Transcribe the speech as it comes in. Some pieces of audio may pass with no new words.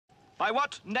By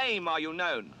what name are you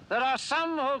known? There are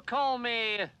some who call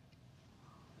me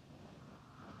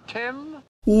Tim.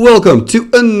 Welcome to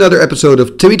another episode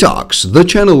of Timmy Talks, the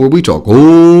channel where we talk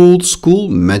old school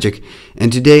magic.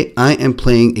 And today I am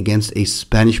playing against a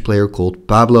Spanish player called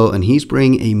Pablo, and he's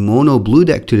bringing a mono blue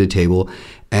deck to the table.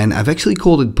 And I've actually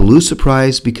called it Blue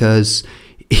Surprise because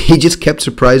he just kept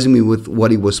surprising me with what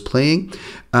he was playing.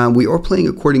 We are playing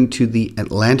according to the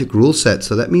Atlantic rule set,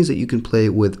 so that means that you can play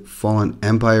with Fallen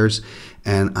Empires.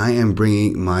 And I am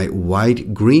bringing my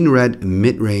white, green, red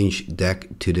mid-range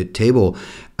deck to the table.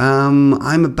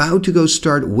 I'm about to go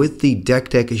start with the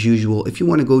deck as usual. If you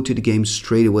want to go to the game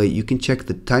straight away, you can check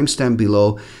the timestamp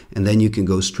below, and then you can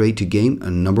go straight to game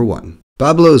number 1.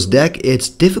 Pablo's deck, it's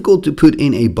difficult to put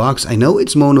in a box. I know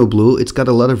it's mono blue, it's got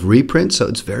a lot of reprints, so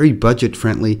it's very budget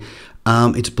friendly.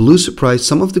 It's Blue Surprise.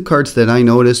 Some of the cards that I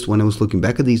noticed when I was looking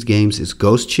back at these games is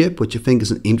Ghost Ship, which I think is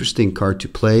an interesting card to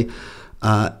play.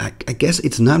 I guess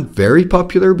it's not very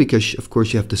popular because, of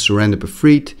course, you have the Surrender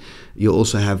Befreed. You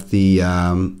also have the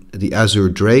Azure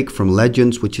Drake from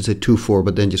Legends, which is a 2/4,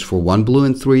 but then just for 1 blue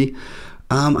and 3.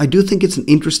 I do think it's an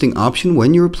interesting option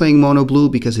when you're playing mono blue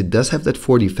because it does have that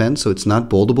 4 defense, so it's not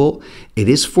boldable. It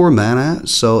is 4 mana,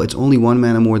 so it's only 1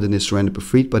 mana more than the Surrender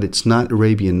Befreed, but it's not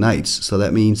Arabian Nights. So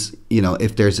that means, you know,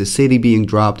 if there's a city being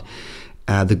dropped,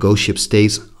 the Ghost Ship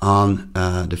stays on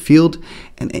the field.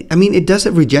 And I mean, it does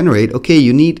have regenerate. Okay,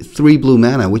 you need 3 blue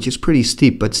mana, which is pretty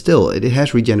steep, but still, it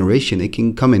has regeneration. It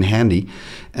can come in handy.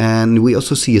 And we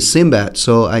also see a Sinbad,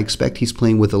 so I expect he's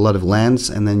playing with a lot of lands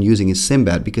and then using his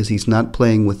Sinbad because he's not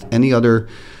playing with any other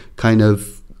kind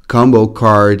of combo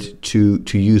card to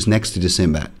use next to the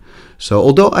Sinbad. So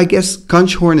although I guess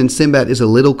Conchhorn and Sinbad is a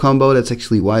little combo, that's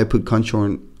actually why I put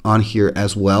Conchhorn on here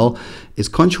as well. Is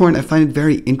Conchhorn, I find it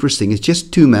very interesting. It's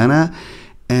just 2 mana,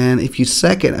 and if you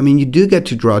sack it, I mean, you do get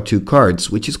to draw 2 cards,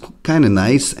 which is kind of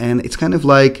nice, and it's kind of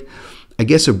like, I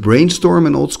guess, a brainstorm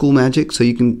in old school Magic, so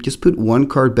you can just put 1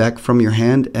 card back from your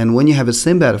hand, and when you have a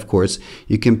Sinbad, of course,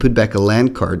 you can put back a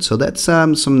land card, so that's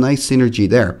some nice synergy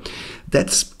there.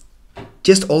 That's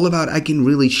just all about I can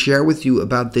really share with you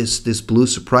about this Blue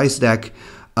Surprise deck.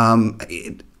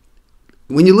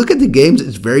 When you look at the games,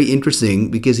 it's very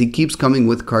interesting because he keeps coming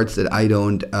with cards that I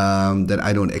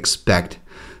don't expect.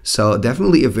 So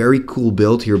definitely a very cool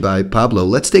build here by Pablo.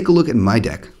 Let's take a look at my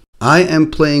deck. I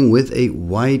am playing with a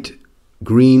white,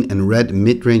 green, and red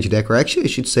mid-range deck, or actually I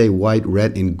should say white,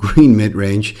 red, and green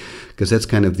mid-range, because that's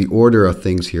kind of the order of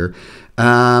things here.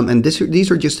 And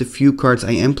these are just a few cards.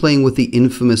 I am playing with the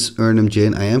infamous Urnum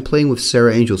Djinn. I am playing with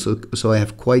Sarah Angel, so I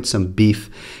have quite some beef.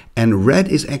 And red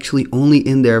is actually only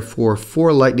in there for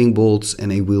 4 lightning bolts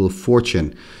and a Wheel of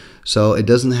Fortune. So it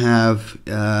doesn't have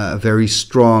a very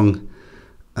strong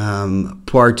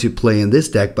part to play in this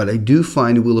deck, but I do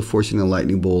find a Wheel of Fortune and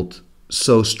lightning bolt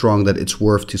so strong that it's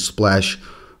worth to splash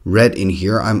red in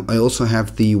here. I also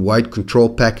have the white control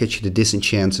package, the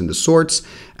disenchants and the swords,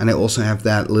 and I also have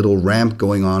that little ramp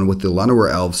going on with the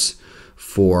Llanowar elves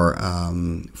for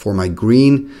my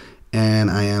green.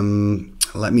 And I am,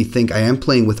 let me think, I am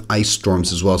playing with ice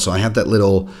storms as well. So I have that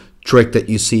little trick that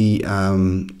you see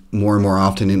more and more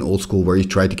often in old school, where you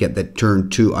try to get that turn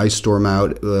 2 ice storm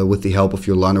out with the help of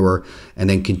your Llanowar, and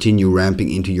then continue ramping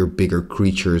into your bigger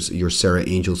creatures, your Sarah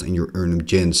Angels and your Urnum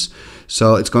Djinns.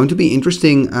 So it's going to be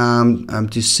interesting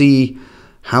to see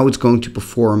how it's going to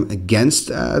perform against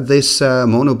this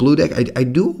mono blue deck. I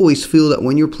do always feel that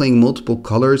when you're playing multiple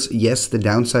colors, yes, the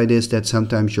downside is that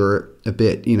sometimes you're a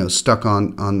bit, you know, stuck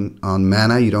on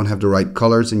mana. You don't have the right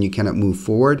colors and you cannot move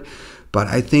forward. But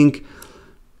I think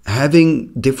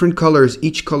having different colors,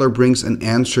 each color brings an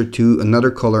answer to another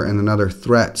color and another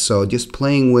threat. So just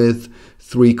playing with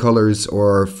 3 colors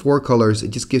or 4 colors,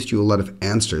 it just gives you a lot of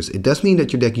answers. It does mean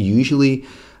that your deck usually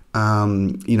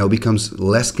you know, becomes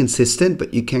less consistent,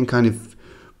 but you can kind of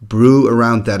brew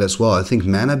around that as well. I think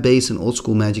mana base in old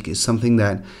school Magic is something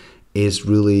that is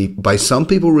really, by some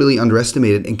people, really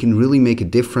underestimated and can really make a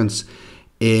difference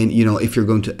in, you know, if you're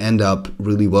going to end up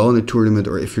really well in a tournament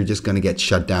or if you're just going to get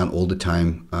shut down all the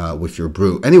time with your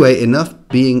brew. Anyway, enough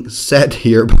being said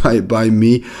here by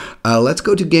me. Let's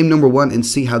go to game number 1 and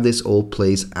see how this all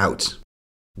plays out.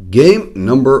 Game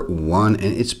number 1,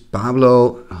 and it's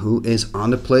Pablo who is on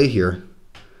the play here.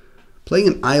 Playing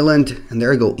an island, and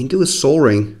there I go, into a Soul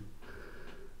Ring.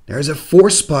 There's a 4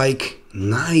 spike.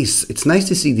 Nice. It's nice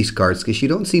to see these cards because you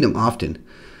don't see them often.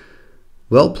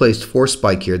 Well placed 4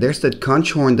 spike here. There's that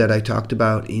Conchhorn that I talked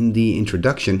about in the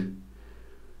introduction.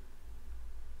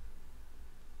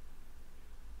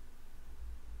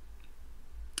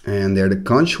 And there the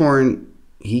Conchhorn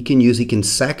he can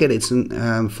sack it. It's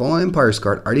a Fallen Empires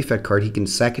card, artifact card. He can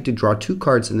sack it to draw 2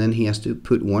 cards, and then he has to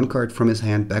put 1 card from his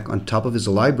hand back on top of his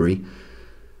library.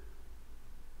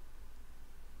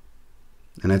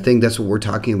 And I think that's what we're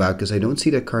talking about, because I don't see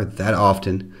that card that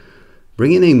often.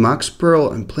 Bring in a Mox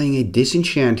Pearl and playing a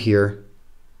Disenchant here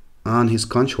on his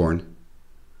Conchhorn.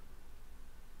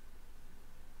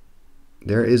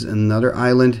 There is another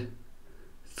island.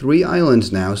 3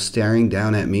 islands now staring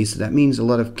down at me, so that means a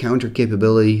lot of counter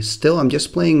capability. Still, I'm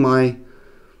just playing my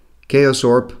Chaos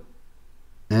Orb,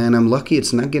 and I'm lucky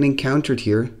it's not getting countered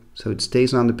here, so it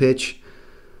stays on the pitch.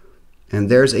 And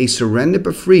there's a Serendip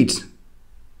Efreet,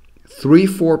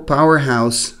 3/4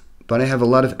 powerhouse, but I have a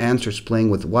lot of answers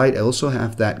playing with white. I also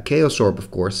have that Chaos Orb,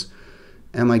 of course.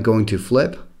 Am I going to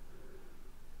flip?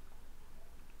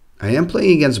 I am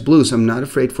playing against blue, so I'm not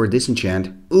afraid for a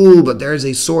Disenchant. Ooh, but there's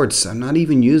a Swords. I'm not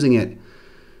even using it.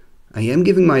 I am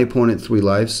giving my opponent 3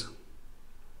 lives.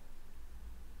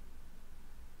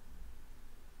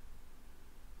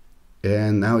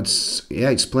 And now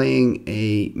it's playing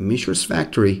a Mishra's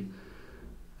Factory.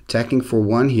 Attacking for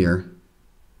 1 here.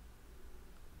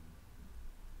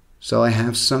 So I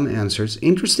have some answers.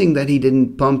 Interesting that he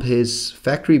didn't pump his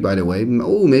factory, by the way.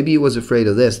 Oh, maybe he was afraid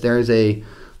of this. There is a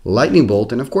Lightning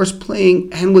Bolt, and of course playing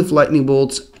and with Lightning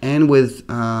Bolts and with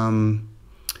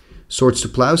Swords to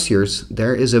Plowshares,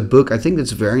 there is a book. I think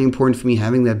that's very important for me,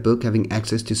 having that book, having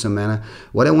access to some mana.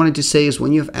 What I wanted to say is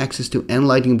when you have access to and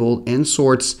Lightning Bolt and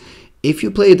Swords, if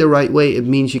you play it the right way, it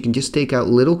means you can just take out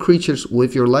little creatures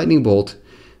with your Lightning Bolt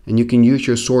and you can use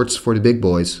your Swords for the big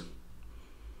boys.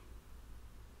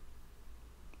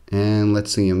 And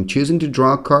let's see, I'm choosing to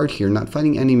draw a card here, not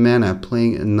finding any mana,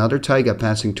 playing another Taiga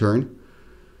passing turn.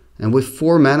 And with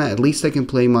 4 mana, at least I can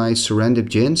play my Serendip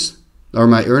Djinns, or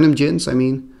my Urnum Djinns, I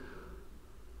mean.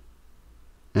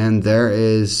 And there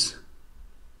is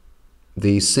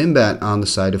the Simbat on the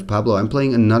side of Pablo. I'm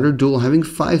playing another duel, having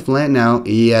 5 land now.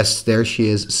 Yes, there she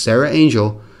is, Sarah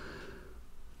Angel.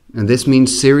 And this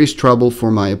means serious trouble for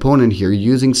my opponent here,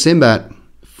 using Simbat,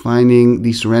 finding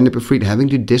the Serendip Efreet, having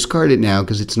to discard it now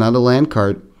because it's not a land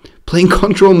card. Playing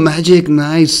Control Magic,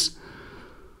 nice.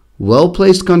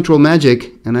 Well-placed Control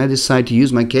Magic, and I decide to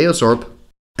use my Chaos Orb.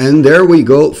 And there we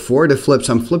go for the flips.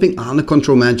 I'm flipping on the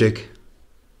Control Magic.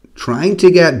 Trying to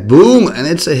get, boom, and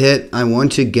it's a hit. I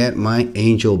want to get my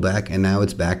Angel back, and now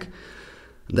it's back.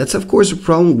 That's of course a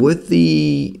problem with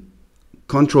the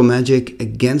Control Magic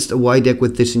against a white deck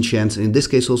with Disenchants. In this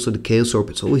case also the Chaos Orb.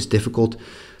 It's always difficult.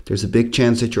 There's a big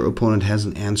chance that your opponent has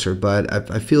an answer, but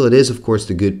I feel it is of course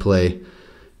the good play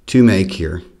to make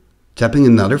here. Tapping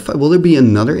another 5. Will there be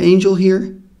another Angel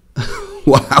here?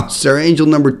 Wow, Sarah Angel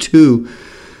number 2.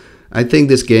 I think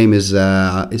this game is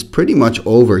pretty much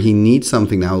over. He needs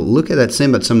something now. Look at that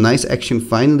Simbat. Some nice action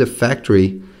finding the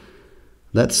factory.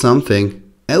 That's something.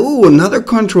 Oh, another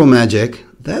Control Magic.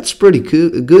 That's pretty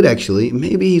good actually.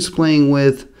 Maybe he's playing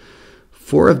with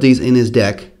 4 of these in his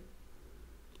deck.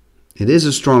 It is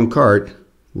a strong card.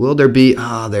 Will there be...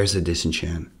 Ah, there's a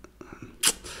Disenchant.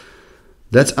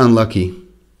 That's unlucky.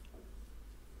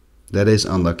 That is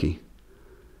unlucky.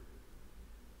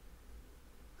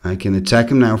 I can attack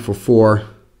him now for 4.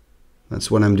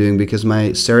 That's what I'm doing because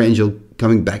my Sarah Angel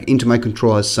coming back into my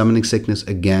control has Summoning Sickness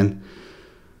again.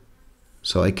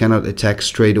 So I cannot attack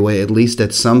straight away. At least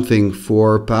that's something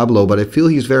for Pablo. But I feel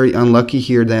he's very unlucky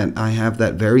here that I have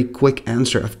that very quick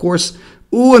answer. Of course...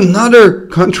 Ooh, another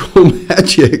Control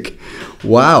Magic.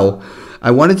 Wow.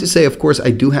 I wanted to say, of course, I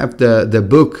do have the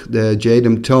book, the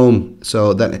Jadam Tome,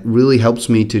 so that really helps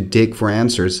me to dig for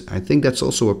answers. I think that's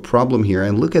also a problem here.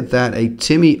 And look at that, a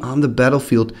Timmy on the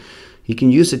battlefield. He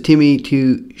can use a Timmy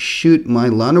to shoot my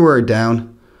Llanowar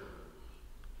down.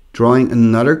 Drawing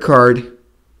another card.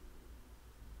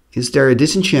 Is there a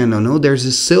Disenchant? No, there's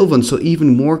a Sylvan, so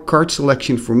even more card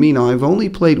selection for me. Now, I've only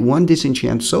played 1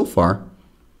 Disenchant so far.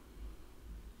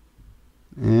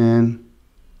 And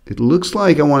it looks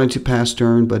like I wanted to pass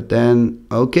turn, but then,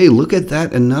 okay, look at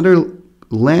that. Another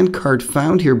land card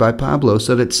found here by Pablo,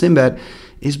 so that Simbat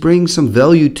is bringing some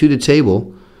value to the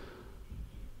table.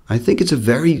 I think it's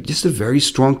just a very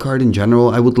strong card in general.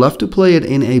 I would love to play it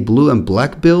in a blue and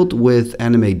black build with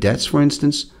Anime Deaths, for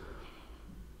instance.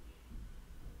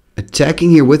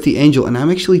 Attacking here with the Angel, and I'm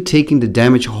actually taking the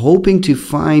damage, hoping to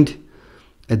find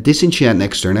a Disenchant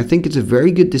next turn. I think it's a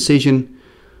very good decision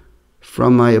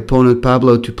from my opponent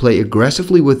Pablo to play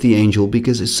aggressively with the Angel,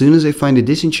 because as soon as I find a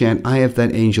Disenchant, I have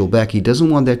that Angel back. He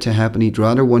doesn't want that to happen. He'd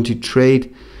rather want to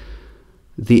trade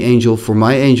the Angel for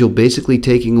my Angel, basically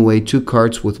taking away 2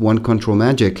 cards with 1 Control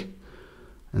Magic.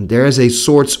 And there's a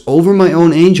Swords over my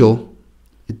own Angel.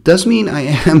 It does mean I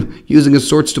am using a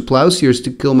Swords to Plowshares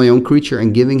to kill my own creature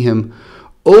and giving him...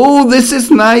 Oh, this is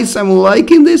nice. I'm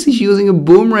liking this. He's using a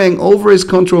boomerang over his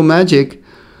control magic.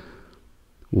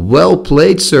 Well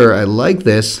played, sir. I like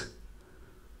this.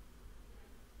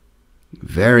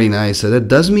 Very nice. So that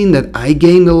does mean that I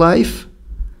gained a life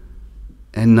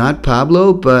and not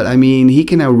Pablo. But I mean, he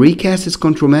can now recast his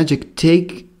control magic,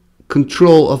 take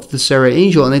control of the Sarah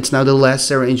Angel, and it's now the last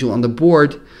Sarah Angel on the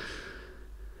board.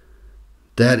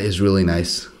 That is really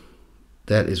nice.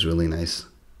 That is really nice.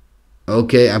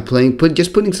 Okay, I'm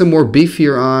just putting some more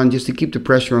beefier on just to keep the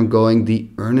pressure on going. The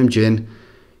Urnham Djinn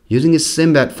using his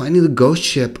Sinbad, finding the ghost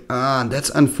ship. Ah,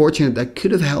 that's unfortunate. That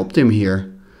could have helped him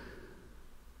here.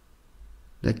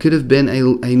 That could have been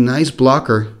a nice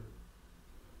blocker.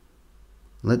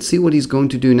 Let's see what he's going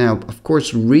to do now. Of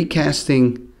course,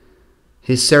 recasting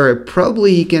his Sarah.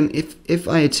 Probably he can, if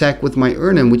I attack with my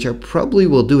Urnham, which I probably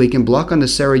will do, he can block on the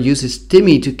Sarah, use his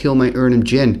Timmy to kill my Urnham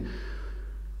Djinn.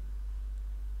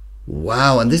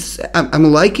 Wow, and this I'm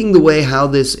liking the way how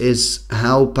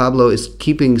Pablo is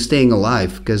staying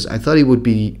alive, because I thought he would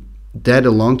be dead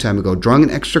a long time ago. Drawing an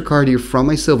extra card here from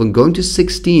my Sylvan, going to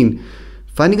 16,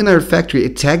 finding another factory,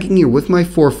 attacking here with my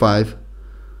 4/5.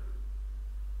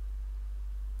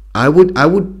 I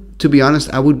would, to be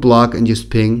honest, I would block and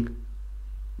just ping.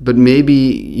 But maybe,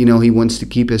 you know, he wants to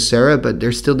keep his Sarah, but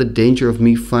there's still the danger of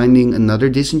me finding another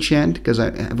disenchant, because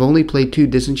I've only played 2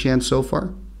 disenchants so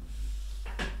far.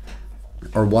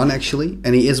 Or 1 actually,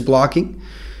 and he is blocking.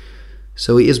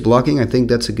 So he is blocking. I think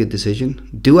that's a good decision.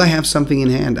 Do I have something in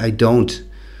hand? I don't.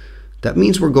 That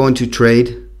means we're going to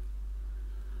trade.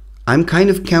 I'm kind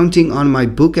of counting on my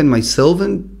book and my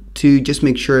Sylvan to just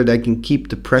make sure that I can keep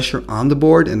the pressure on the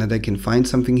board and that I can find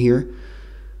something here.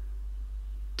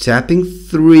 Tapping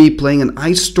 3, playing an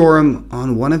Ice Storm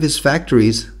on one of his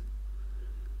factories.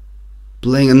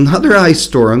 Playing another Ice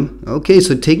Storm. Okay,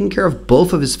 so taking care of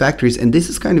both of his factories. And this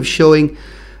is kind of showing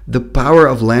the power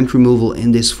of land removal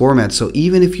in this format. So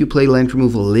even if you play land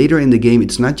removal later in the game,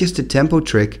 it's not just a tempo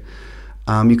trick.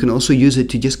 You can also use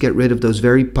it to just get rid of those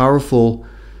very powerful,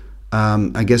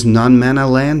 I guess, non-mana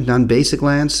land, non-basic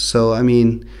lands. So, I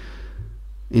mean,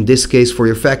 in this case for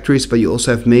your factories, but you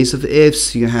also have Maze of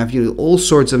Ifs. You have all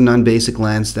sorts of non-basic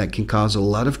lands that can cause a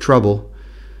lot of trouble.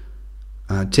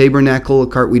 Tabernacle, a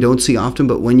card we don't see often,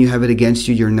 but when you have it against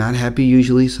you, you're not happy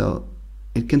usually. So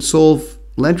it can solve,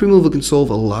 land removal can solve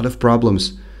a lot of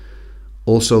problems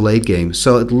also late game.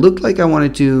 So it looked like I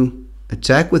wanted to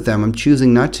attack with them. I'm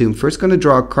choosing not to. I'm first going to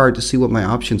draw a card to see what my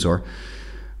options are.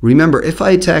 Remember, if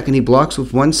I attack and he blocks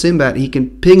with 1 Sinbad, he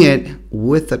can ping it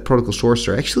with that Protocol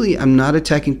Sorcerer. Actually, I'm not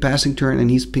attacking passing turn and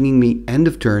he's pinging me end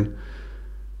of turn.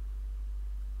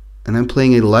 And I'm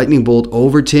playing a Lightning Bolt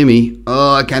over Timmy.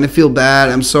 Oh, I kind of feel bad.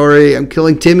 I'm sorry. I'm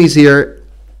killing Timmys here.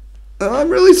 Oh, I'm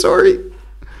really sorry.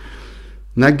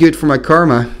 Not good for my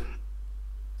karma.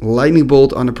 Lightning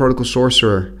Bolt on the Protocol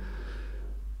Sorcerer.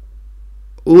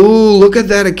 Ooh, look at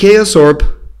that. A Chaos Orb.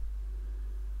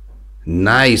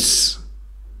 Nice.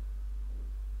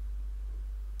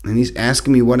 And he's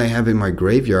asking me what I have in my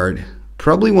graveyard.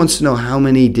 Probably wants to know how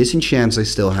many disenchants I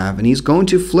still have. And he's going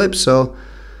to flip, so...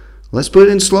 let's put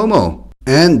it in slow-mo.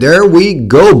 And there we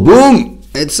go. Boom!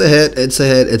 It's a hit. It's a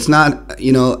hit. It's not,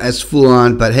 you know, as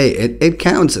full-on, but hey, it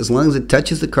counts. As long as it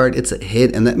touches the card, it's a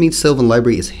hit. And that means Sylvan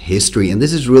Library is history. And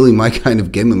this is really my kind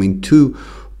of game. I mean, 2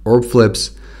 orb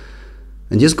flips.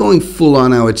 And just going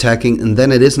full-on now attacking. And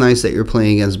then it is nice that you're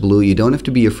playing against blue. You don't have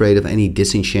to be afraid of any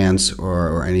disenchants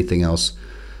or anything else.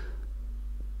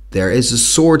 There is a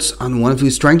Swords on one of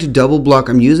who's trying to double block.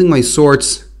 I'm using my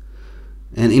Swords.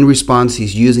 And in response,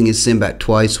 he's using his Sinbad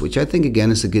twice, which I think,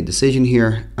 again, is a good decision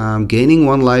here. Gaining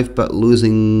 1 life, but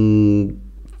losing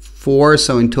 4.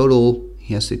 So in total,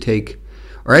 he has to take...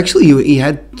 or actually, he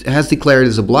has declared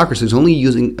as a blocker, so he's only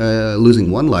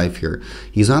losing 1 life here.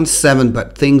 He's on 7,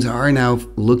 but things are now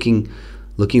looking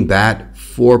bad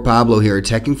for Pablo here.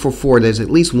 Attacking for 4. There's at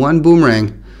least 1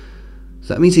 boomerang.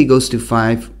 So that means he goes to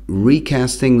 5.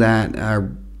 Recasting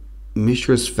that...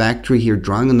 Mishra's Factory here,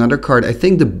 drawing another card. I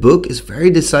think the book is very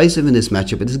decisive in this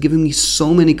matchup. It is giving me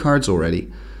so many cards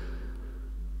already.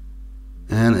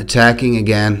 And attacking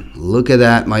again. Look at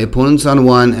that. My opponent's on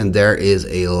 1, and there is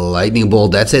a Lightning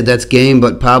Bolt. That's it. That's game.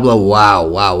 But Pablo, wow,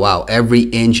 wow, wow. Every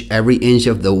inch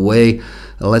of the way.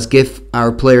 Let's give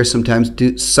our players some time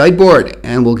to sideboard,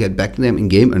 and we'll get back to them in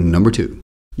game number 2.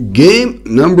 Game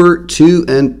number 2,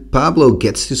 and Pablo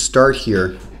gets to start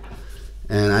here.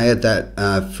 And I had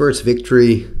that first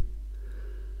victory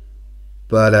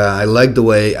But I like the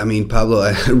way, I mean, Pablo,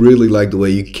 I really like the way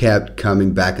you kept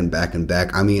coming back and back and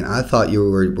back. I mean, I thought you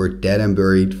were dead and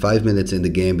buried 5 minutes in the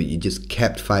game, but you just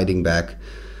kept fighting back.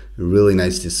 Really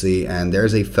nice to see. And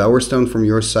there's a Flower Stone from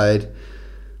your side.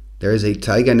 There is a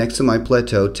Taiga next to my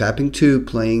plateau, tapping 2,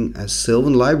 playing a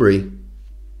Sylvan Library.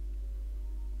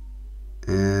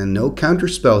 And no counter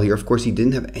spell here. Of course, he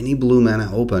didn't have any blue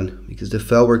mana open, because the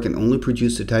Felwer can only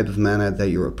produce the type of mana that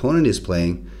your opponent is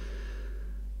playing.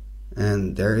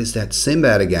 And there is that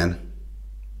Sinbad again.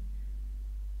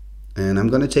 And I'm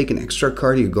going to take an extra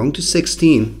card here, going to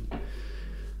 16.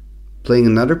 Playing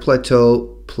another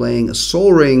plateau, playing a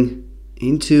Soul Ring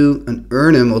into an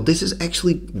Urnham. Well, this is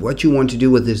actually what you want to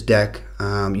do with this deck.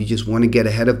 You just want to get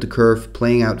ahead of the curve,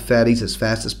 playing out fatties as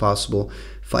fast as possible,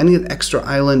 finding an extra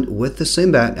island with the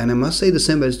Sinbad. And I must say the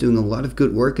Sinbad is doing a lot of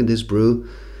good work in this brew.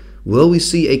 Will we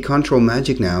see a Control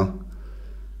Magic now?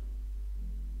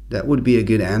 That would be a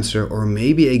good answer. Or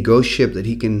maybe a Ghost Ship that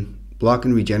he can block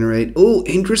and regenerate. Oh,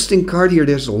 interesting card here.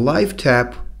 There's a life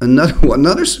tap.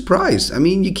 Another surprise. I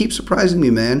mean, you keep surprising me,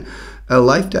 man. A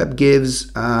life tap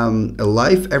gives a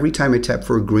life every time I tap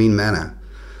for a green mana.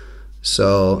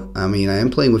 So, I mean, I am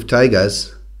playing with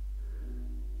Taigas.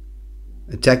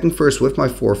 Attacking first with my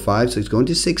 4/5, so he's going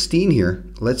to 16 here.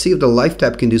 Let's see if the life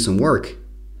tap can do some work.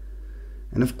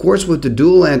 And of course, with the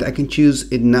dual land, I can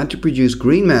choose it not to produce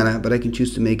green mana, but I can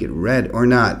choose to make it red or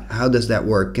not. How does that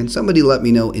work? Can somebody let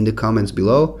me know in the comments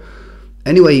below?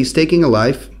 Anyway, he's taking a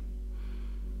life.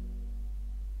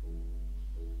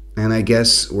 And I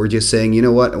guess we're just saying, you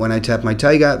know what, when I tap my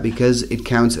Taiga, because it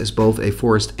counts as both a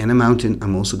forest and a mountain,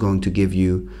 I'm also going to give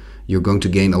you, you're going to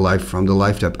gain a life from the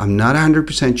life tap. I'm not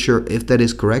 100% sure if that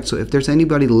is correct. So if there's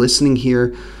anybody listening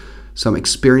here, some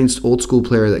experienced old school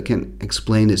player that can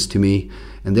explain this to me.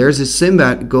 And there's a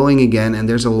Sinbad going again, and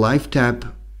there's a life tap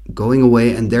going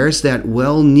away, and there's that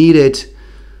well needed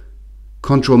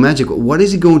Control Magic. What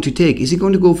is he going to take? Is he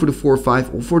going to go for the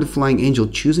 4/5 or for the Flying Angel?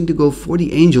 Choosing to go for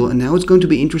the Angel, and now it's going to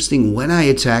be interesting when I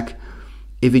attack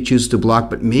if he chooses to block,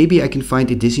 but maybe I can find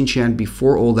a disenchant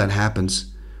before all that happens.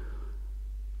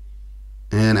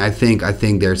 And I think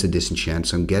there's a disenchant,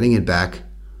 so I'm getting it back.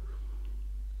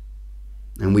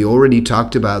 And we already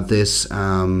talked about this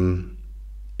in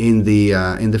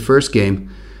the first game.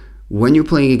 When you're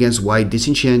playing against white,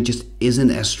 disenchant just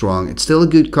isn't as strong. It's still a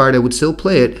good card. I would still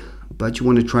play it, but you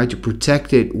want to try to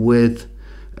protect it with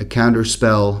a counter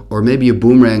spell or maybe a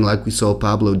boomerang like we saw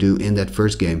Pablo do in that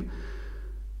first game.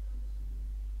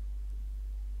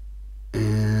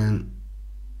 And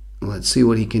let's see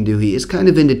what he can do. He is kind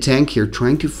of in the tank here,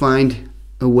 trying to find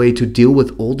a way to deal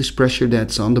with all this pressure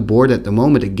that's on the board at the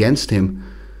moment against him.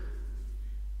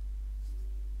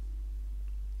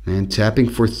 And tapping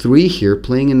for 3 here,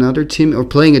 playing another Timmy, or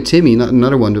playing a Timmy, not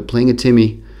another one, but playing a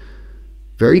Timmy.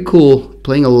 Very cool,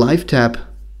 playing a life tap.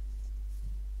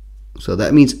 So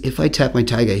that means if I tap my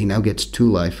Taiga, he now gets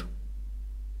 2 life.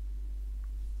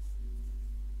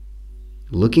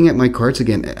 Looking at my cards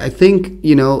again, I think,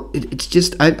 you know, it's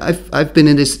just, I've been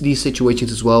in these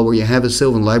situations as well, where you have a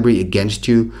Sylvan Library against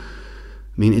you.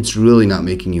 I mean, it's really not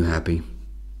making you happy.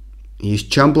 He's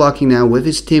chump blocking now with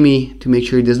his Timmy to make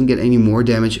sure he doesn't get any more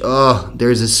damage. Oh,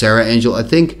 there's a Sarah Angel. I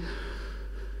think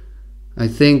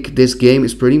this game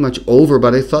is pretty much over,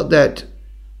 but I thought that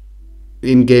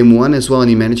in game 1 as well, and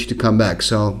he managed to come back.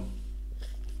 So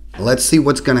let's see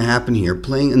what's going to happen here.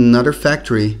 Playing another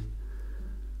factory.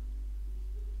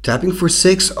 Tapping for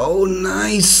 6. Oh,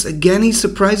 nice. Again, he's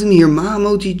surprising me here.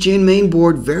 Mahamoti Jin main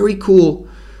board. Very cool.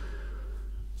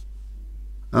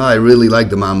 Oh, I really like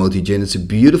the Mahamoti Jin. It's a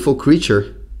beautiful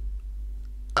creature.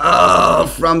 Oh,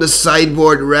 from the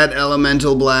sideboard, red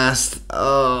elemental blast.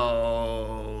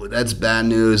 Oh, that's bad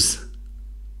news.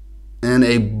 And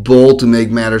a bolt to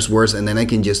make matters worse, and then I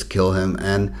can just kill him.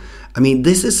 And I mean,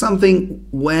 this is something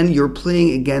when you're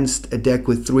playing against a deck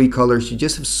with 3 colors, you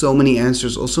just have so many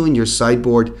answers also in your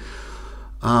sideboard.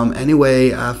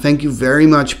 Anyway, thank you very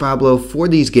much, Pablo, for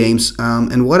these games.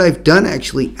 And what I've done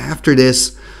actually after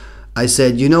this, I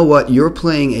said, you know what, you're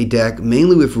playing a deck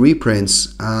mainly with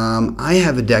reprints. I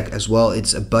have a deck as well.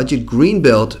 It's a budget green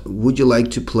build. Would you like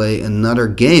to play another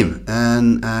game?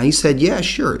 And he said, yeah,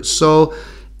 sure. So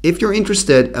if you're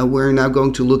interested, we're now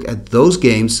going to look at those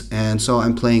games. And so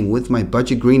I'm playing with my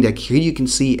budget green deck. Here you can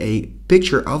see a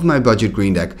picture of my budget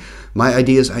green deck. My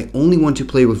idea is I only want to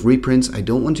play with reprints. I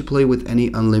don't want to play with any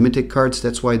unlimited cards.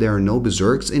 That's why there are no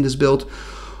berserks in this build.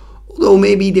 Although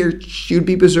maybe there should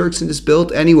be berserks in this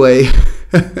build. Anyway,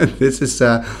 this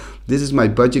is my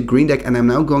budget green deck, and I'm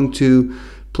now going to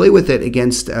play with it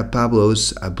against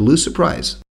Pablo's Blue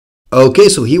Surprise. Okay,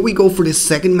 so here we go for the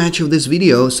second match of this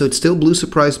video. So it's still blue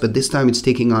surprise, but this time it's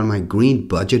taking on my green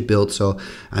budget build. So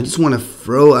I just want to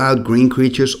throw out green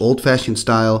creatures, old-fashioned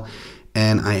style.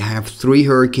 And I have 3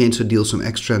 hurricanes to deal some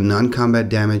extra non-combat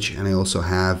damage. And I also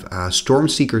have storm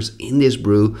seekers in this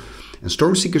brew. And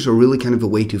storm seekers are really kind of a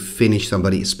way to finish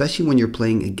somebody, especially when you're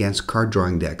playing against card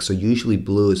drawing decks. So usually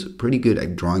blue is pretty good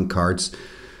at drawing cards.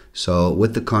 So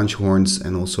with the conch horns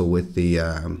and also with the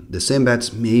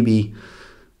Simbats, maybe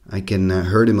I can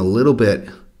hurt him a little bit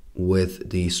with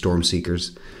the Storm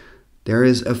Seekers. There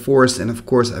is a forest, and of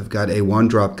course I've got a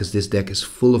 1-drop because this deck is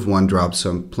full of 1-drops.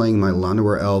 So I'm playing my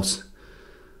Llanowar Elves.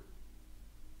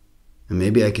 And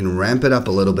maybe I can ramp it up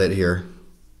a little bit here.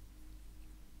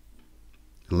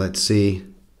 Let's see.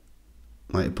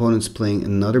 My opponent's playing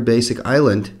another basic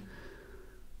island.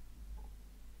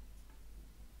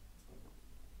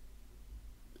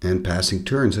 And passing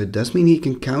turn, so it does mean he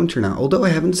can counter now. Although I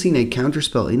haven't seen a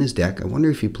counterspell in his deck. I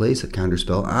wonder if he plays a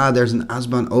counterspell. Ah, there's an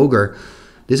Asban Ogre.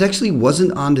 This actually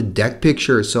wasn't on the deck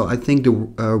picture, so I think the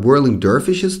Whirling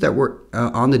Dervishes that were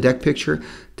on the deck picture,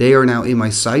 they are now in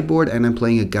my sideboard, and I'm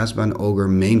playing a Asban Ogre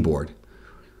main board.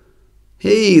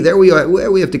 Hey, there we are.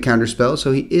 We have the counterspell,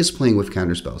 so he is playing with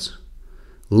counterspells.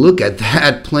 Look at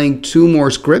that, playing 2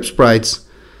 more Script Sprites.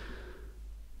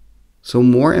 So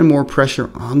more and more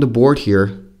pressure on the board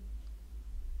here.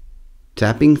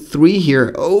 Tapping 3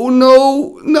 here. Oh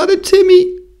no, not a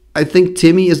Timmy. I think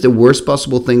Timmy is the worst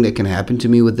possible thing that can happen to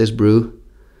me with this brew.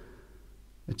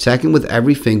 Attacking with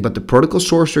everything, but the Protocol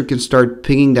Sorcerer can start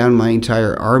pinging down my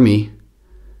entire army.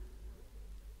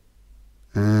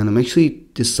 And I'm actually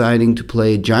deciding to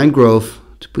play Giant Grove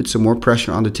to put some more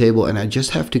pressure on the table. And I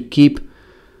just have to keep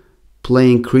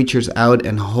playing creatures out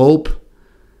and hope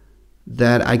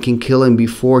that I can kill him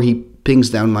before he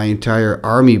pings down my entire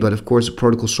army. But of course the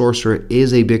Protocol Sorcerer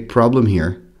is a big problem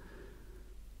here.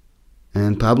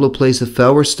 And Pablo plays a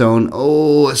Felwar Stone.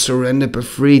 Oh, a Surrender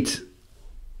Befreed.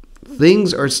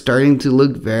 Things are starting to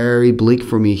look very bleak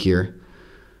for me here.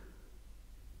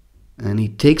 And he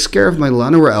takes care of my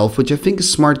Llanowar Elf, which I think is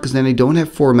smart because then I don't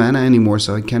have 4 mana anymore,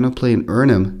 so I cannot play an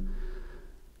Urnham.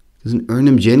 Because an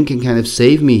Urnham Djinn can kind of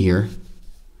save me here.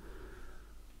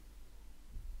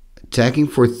 Attacking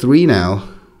for 3 now.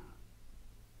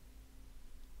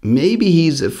 Maybe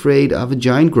he's afraid of a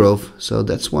Giant Grove, so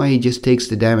that's why he just takes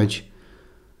the damage.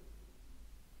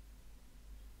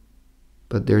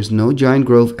 But there's no Giant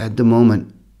Grove at the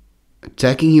moment.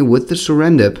 Attacking here with the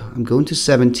Surrender. I'm going to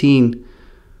 17.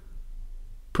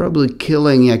 Probably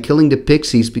killing the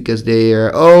Pixies because they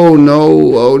are... Oh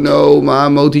no, Ma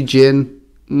Moti Djinn.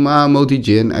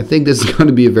 I think this is going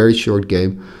to be a very short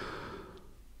game.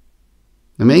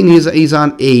 I mean, he's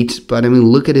on 8, but I mean,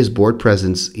 look at his board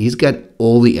presence. He's got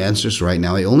all the answers right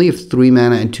now. I only have 3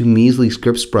 mana and 2 measly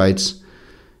Script Sprites.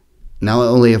 Now I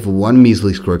only have 1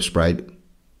 measly Script Sprite.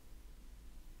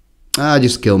 Ah,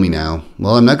 just kill me now.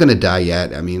 Well, I'm not going to die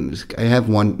yet. I mean, I have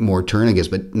 1 more turn, I guess,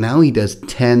 but now he does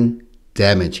 10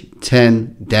 damage.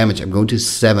 10 damage. I'm going to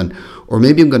 7. Or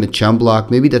maybe I'm going to chump block.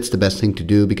 Maybe that's the best thing to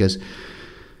do because...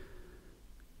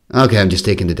 Okay, I'm just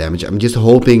taking the damage. I'm just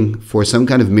hoping for some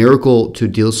kind of miracle to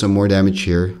deal some more damage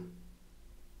here.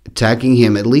 Attacking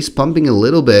him, at least pumping a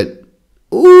little bit.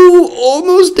 Ooh,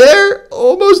 almost there.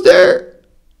 Almost there.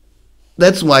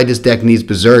 That's why this deck needs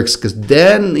Berserks, because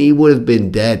then he would have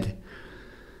been dead.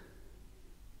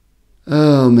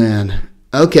 Oh, man.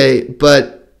 Okay,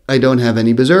 but I don't have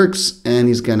any Berserks, and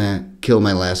he's going to kill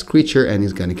my last creature, and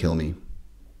he's going to kill me.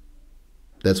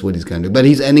 That's what he's going to do. But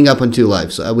he's ending up on 2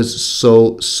 lives. So I was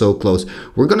so close.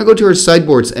 We're going to go to our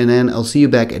sideboards, and then I'll see you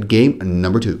back at game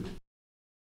number 2.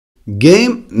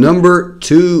 Game number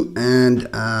 2. And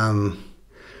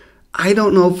I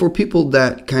don't know, for people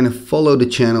that kind of follow the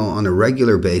channel on a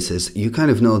regular basis, you kind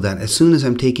of know that as soon as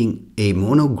I'm taking a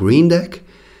mono green deck,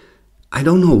 I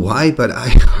don't know why, but I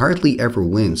hardly ever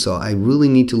win. So I really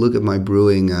need to look at my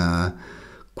brewing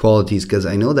qualities, because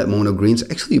I know that mono green's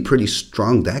actually a pretty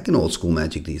strong deck in old school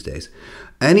Magic these days.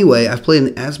 Anyway, I've played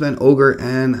an Asban Ogre,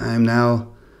 and I'm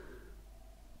now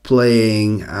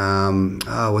playing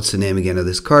what's the name again of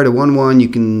this card? A 1/1. You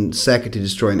can sack it to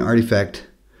destroy an artifact.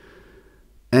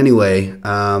 Anyway,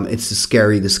 it's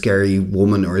the scary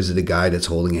woman, or is it a guy that's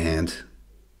holding a hand?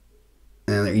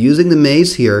 And they're using the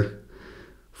maze here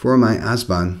for my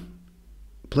Asban.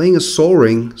 Playing a Soul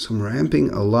Ring, so I'm ramping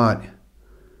a lot.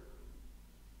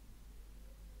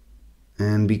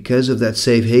 And because of that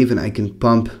safe haven, I can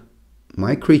pump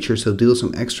my creature, so deal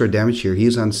some extra damage here.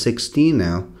 He's on 16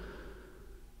 now.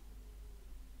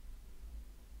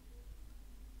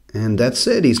 And that's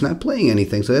it. He's not playing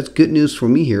anything, so that's good news for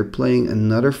me here. Playing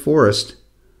another forest.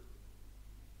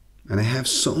 And I have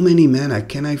so many mana.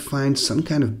 Can I find some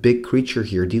kind of big creature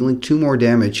here, dealing 2 more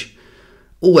damage?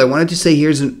 Oh, I wanted to say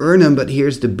here's an Urnum, but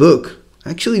here's the book.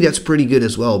 Actually, that's pretty good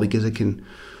as well, because it can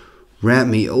ramp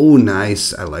me. Oh,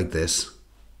 nice. I like this.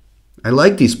 I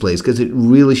like these plays, because it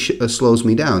really slows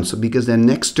me down. So, because then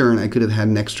next turn, I could have had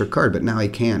an extra card, but now I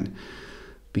can't,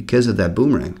 because of that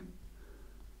boomerang.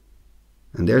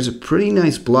 And there's a pretty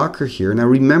nice blocker here. Now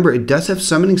remember, it does have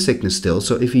Summoning Sickness still,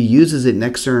 so if he uses it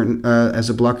next turn as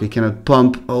a blocker, he cannot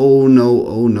pump. Oh no,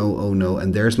 oh no, oh no.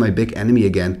 And there's my big enemy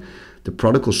again. The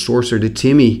Prodigal Sorcerer, the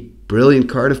Timmy. Brilliant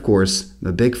card, of course. I'm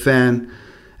a big fan.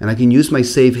 And I can use my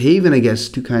Safe Haven, I guess,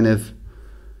 to kind of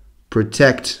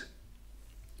protect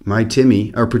my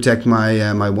Timmy, or protect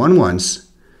my my 1/1s.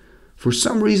 For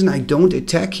some reason, I don't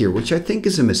attack here, which I think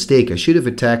is a mistake. I should have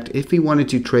attacked. If he wanted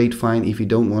to trade, fine. If he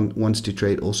wants to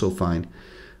trade, also fine.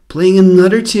 Playing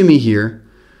another Timmy here.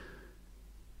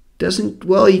 Doesn't,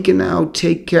 well, he can now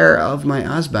take care of my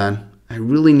Asban. I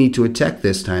really need to attack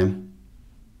this time.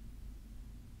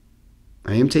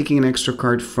 I am taking an extra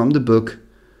card from the book.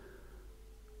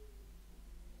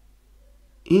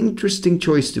 Interesting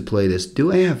choice to play this.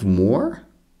 Do I have more?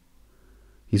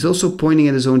 He's also pointing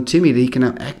at his own Timmy that he can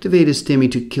now activate his Timmy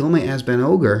to kill my Asban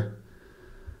Ogre.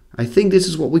 I think this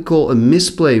is what we call a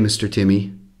misplay, Mr.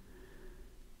 Timmy.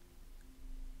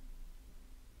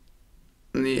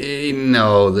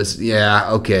 No, this, yeah,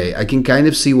 okay. I can kind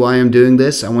of see why I'm doing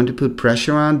this. I want to put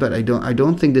pressure on, but I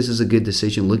don't think this is a good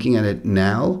decision looking at it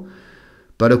now.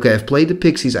 But okay, I've played the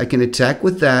Pixies. I can attack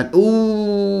with that.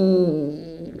 Ooh.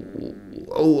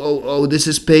 Oh, this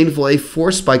is painful. A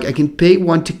Force Spike. I can pay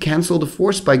 1 to cancel the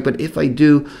Force Spike, but if I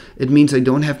do, it means I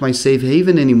don't have my Safe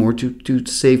Haven anymore to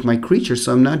save my creature,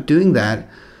 so I'm not doing that.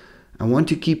 I want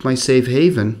to keep my Safe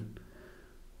Haven.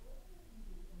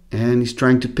 And he's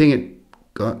trying to ping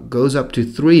it. Goes up to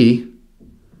 3.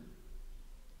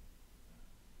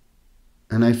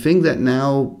 And I think that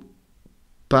now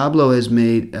Pablo has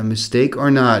made a mistake or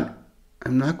not.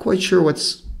 I'm not quite sure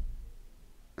what's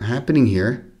happening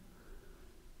here.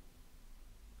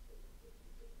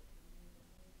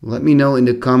 Let me know in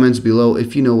the comments below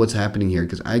if you know what's happening here,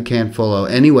 because I can't follow.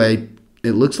 Anyway,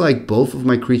 it looks like both of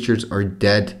my creatures are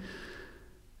dead.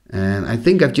 And I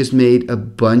think I've just made a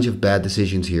bunch of bad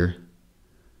decisions here.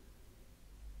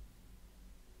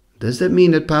 Does that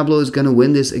mean that Pablo is going to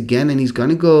win this again and he's going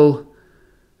to go...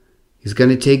 He's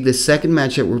going to take the second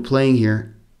match that we're playing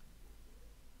here.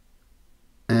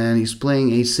 And he's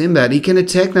playing a Sinbad. He can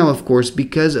attack now, of course,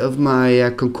 because of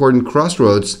my Concordant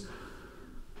Crossroads.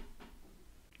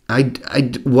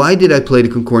 Why did I play the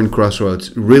Concordant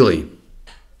Crossroads? Really?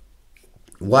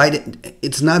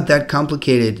 It's not that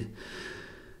complicated.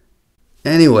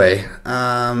 Anyway,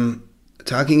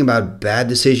 talking about bad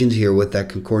decisions here with that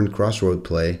Concordant Crossroad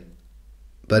play.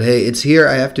 But hey, it's here.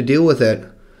 I have to deal with it.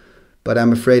 But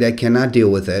I'm afraid I cannot deal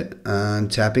with it.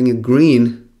 Tapping a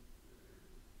green.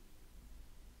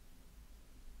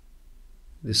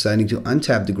 Deciding to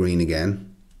untap the green again.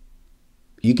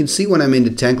 You can see when I'm in the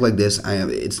tank like this,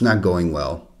 it's not going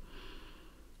well.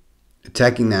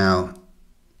 Attacking now.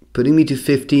 Putting me to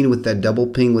 15 with that double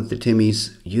ping with the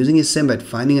Timmies. Using his Sinbad,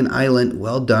 finding an island.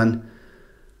 Well done.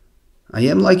 I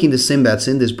am liking the Sinbads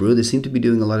in this brew. They seem to be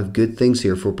doing a lot of good things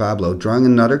here for Pablo. Drawing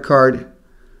another card.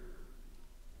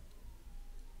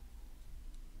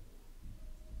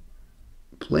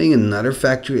 Playing another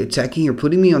factory. Attacking here.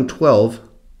 Putting me on 12.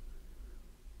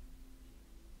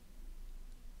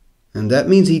 And that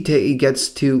means he gets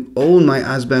to own my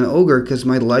Asban Ogre because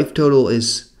my life total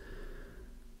is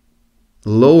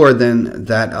lower than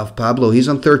that of Pablo. He's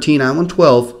on 13, I'm on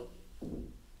 12.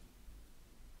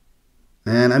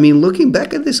 And I mean, looking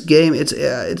back at this game, it's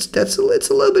a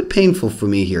little bit painful for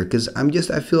me here because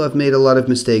I feel I've made a lot of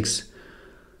mistakes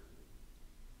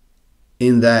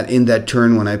in that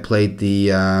turn when I played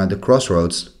the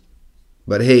Crossroads.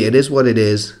 But hey, it is what it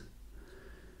is.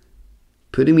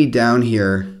 Putting me down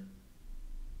here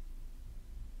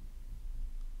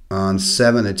on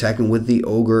 7, attacking with the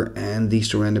Ogre and the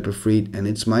Surrender Pefreet, and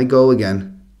it's my go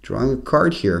again. Drawing a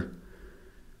card here.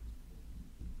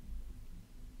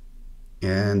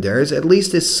 And there is at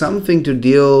least something to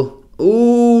deal.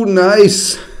 Ooh,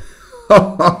 nice!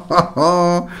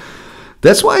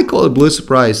 That's why I call it Blue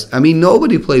Surprise. I mean,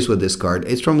 nobody plays with this card.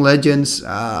 It's from Legends.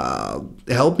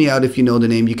 Help me out if you know the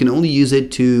name. You can only use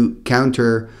it to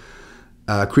counter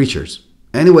creatures.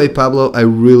 Anyway, Pablo, I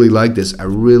really like this. I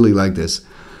really like this.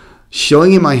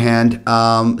 Showing in my hand.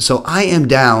 So I am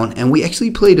down, and we actually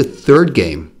played a third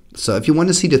game. So if you want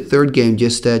to see the third game,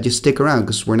 just stick around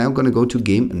because we're now going to go to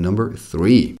game number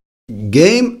 3.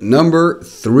 Game number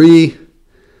 3.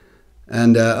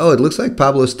 And, oh, it looks like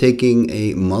Pablo's taking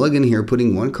a mulligan here,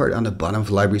 putting one card on the bottom of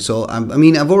the library. So, I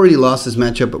mean, I've already lost this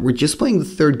matchup, but we're just playing the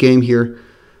third game here.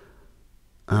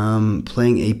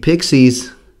 Playing a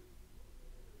Pixies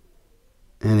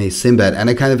and a Sinbad. And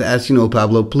I kind of asked,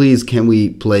 Pablo, please, can we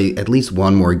play at least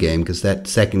one more game? Because that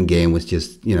second game was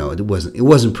just, it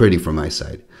wasn't pretty from my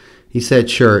side. He said,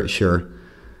 sure.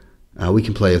 We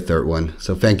can play a third one.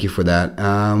 So thank you for that.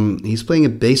 He's playing a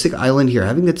basic island here.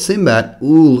 Having that Sinbad.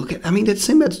 Ooh, look at, that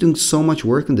Sinbad's doing so much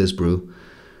work in this brew.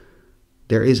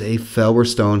 There is a Felwer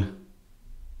Stone.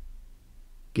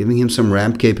 Giving him some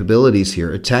ramp capabilities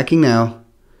here. Attacking now.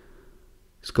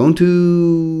 It's going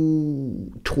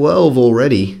to 12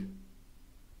 already.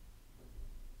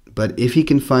 But if he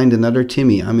can find another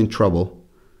Timmy, I'm in trouble.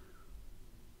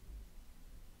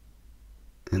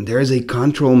 And there's a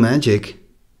control magic.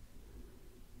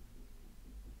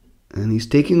 And he's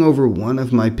taking over one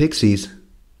of my Pixies.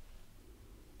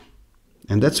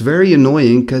 And that's very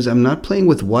annoying because I'm not playing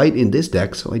with white in this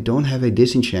deck, so I don't have a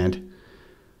disenchant.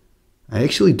 I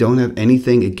actually don't have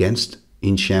anything against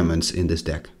enchantments in this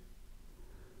deck.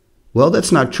 Well,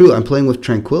 that's not true. I'm playing with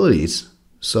tranquilities.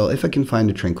 So if I can find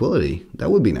a tranquility, that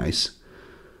would be nice.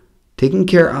 Taking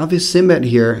care of his Sinbad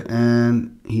here,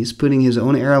 and he's putting his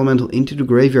own air elemental into the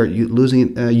graveyard,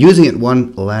 using it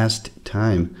one last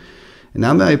time. And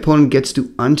now my opponent gets to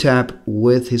untap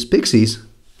with his Pixies.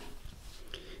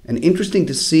 And interesting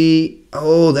to see,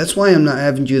 oh, that's why I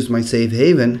haven't used my Safe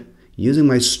Haven. Using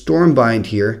my Stormbind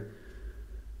here.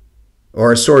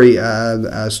 Or, sorry,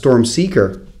 Storm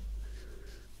Seeker.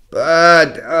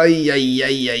 But,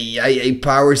 a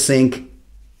Power Sink.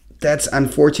 That's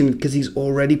unfortunate because he's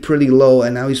already pretty low.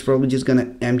 And now he's probably just going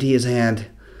to empty his hand.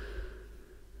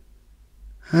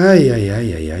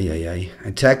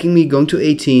 Attacking me, going to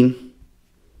 18.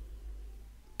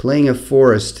 Playing a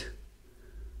Forest.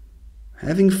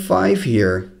 Having 5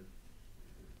 here.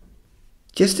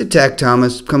 Just attack,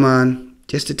 Thomas. Come on.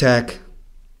 Just attack.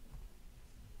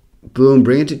 Boom.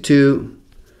 Bring it to 2.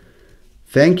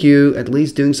 Thank you. At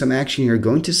least doing some action here.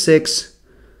 Going to 6.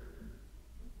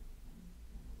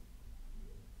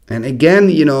 And again,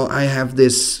 I have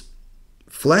this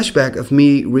flashback of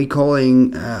me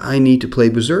recalling I need to play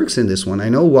Berserks in this one. I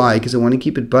know why, because I want to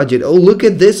keep it budget. Oh, look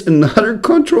at this. Another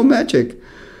control magic.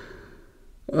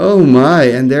 Oh my.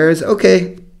 And there's,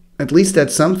 okay, at least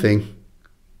that's something.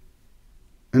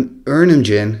 An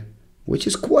Urnimjin, which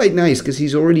is quite nice because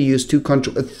he's already used 2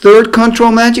 control. A third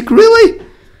control magic? Really?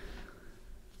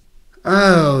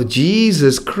 Oh,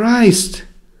 Jesus Christ.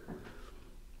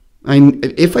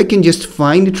 If I can just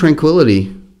find a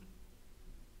Tranquility.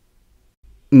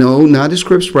 No, not a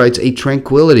Script Sprites, a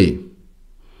Tranquility.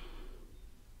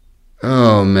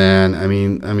 Oh man, I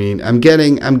mean, I'm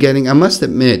getting, I must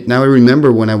admit, now I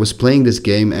remember when I was playing this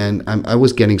game and I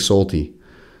was getting salty.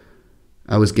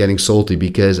 I was getting salty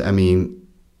because,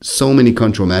 so many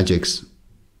control magics.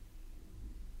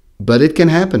 But it can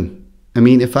happen.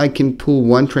 If I can pull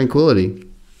 1 Tranquility.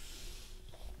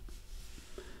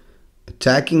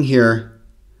 Attacking here.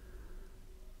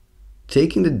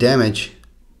 Taking the damage.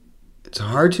 It's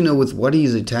hard to know with what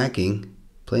he's attacking.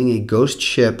 Playing a Ghost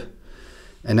Ship.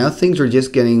 And now things are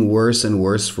just getting worse and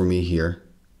worse for me here.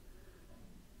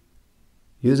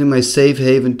 Using my Safe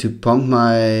Haven to pump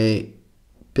my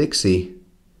Pixie.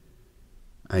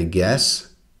 I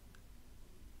guess.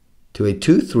 To a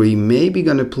 2-3. Maybe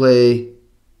gonna play...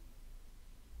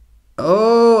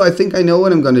 Oh, I think I know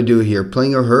what I'm going to do here.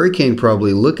 Playing a Hurricane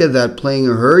probably. Look at that, playing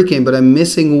a Hurricane, but I'm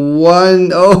missing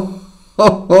 1.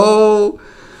 Oh,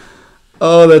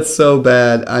 that's so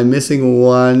bad. I'm missing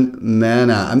 1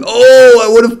 mana. I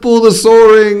would have pulled a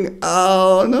Soaring.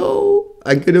 Oh, no.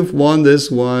 I could have won this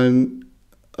one.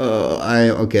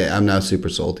 Okay, I'm now super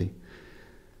salty.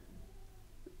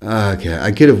 Okay,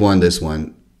 I could have won this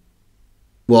one.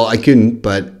 Well, I couldn't,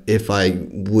 but if I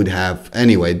would have...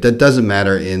 Anyway, that doesn't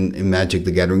matter in Magic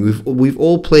the Gathering. We've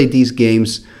all played these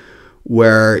games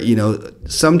where,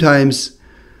 sometimes...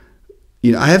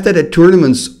 I have that at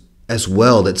tournaments as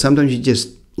well, that sometimes you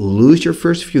just lose your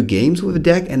first few games with a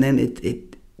deck, and then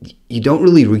you don't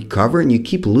really recover, and you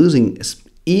keep losing,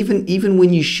 even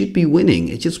when you should be winning.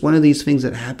 It's just one of these things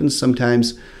that happens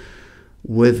sometimes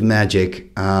with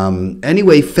Magic.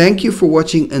 Anyway, thank you for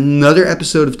watching another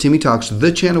episode of Timmy Talks,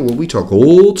 the channel where we talk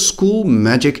old school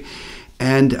Magic.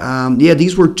 And yeah,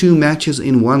 these were 2 matches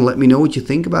in one. Let me know what you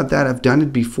think about that. I've done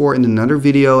it before in another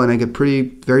video, and I got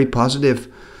very positive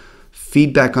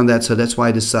feedback on that, so that's why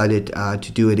I decided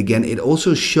to do it again. It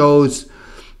also shows,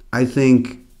 I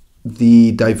think,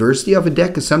 the diversity of a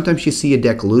deck, because sometimes you see a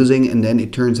deck losing, and then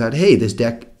it turns out, hey, this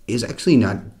deck is actually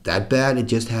not that bad. It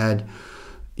just had...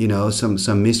 you know,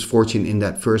 some misfortune in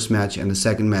that first match, and the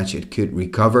second match it could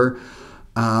recover.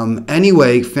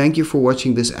 Anyway, thank you for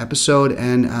watching this episode,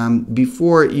 and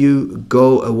before you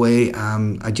go away,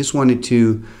 I just wanted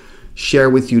to share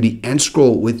with you the end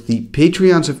scroll with the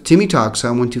Patreons of Timmy Talks.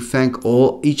 I want to thank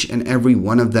each and every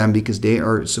one of them because they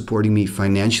are supporting me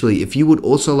financially. If you would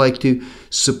also like to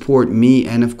support me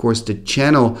and of course the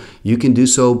channel, you can do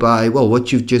so by, well,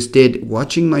 what you've just did,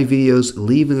 watching my videos,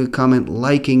 leaving a comment,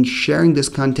 liking, sharing this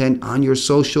content on your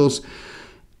socials.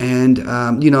 And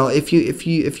you know, if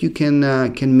you can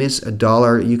miss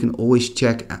 $1, you can always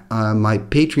check my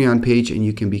Patreon page and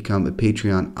you can become a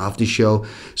Patreon of the show.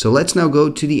 So let's now go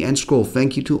to the end scroll.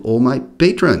 Thank you to all my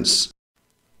patrons.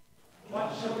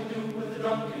 What shall we do with the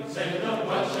drunken sailor?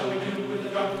 What shall we do with the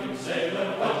drunken sailor?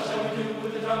 What shall we do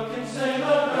with the drunken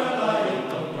sailor? Early in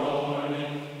the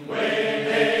morning, way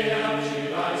hey and up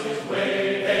she rises,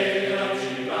 way hey and up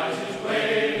she rises,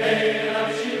 way hey and up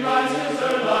she rises,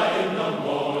 early in the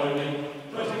morning.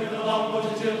 Putting in the longboat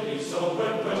until he's sober,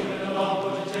 putting in the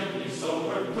longboat until he's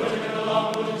sober, putting in the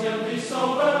longboat until he's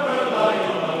sober, early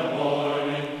in the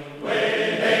morning.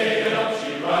 Way hey and up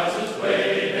she rises,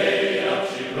 way hey and up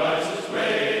she rises,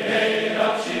 way hey and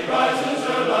up she rises,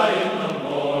 early in the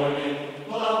morning.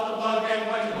 Pull out the plug and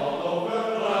wet him all over,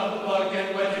 pull out the plug and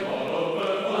wet him all over,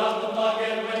 pull out the plug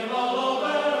and wet him all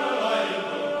over, early in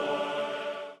the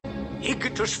morning.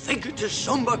 Icketus, ficketus,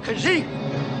 sumba, kazee.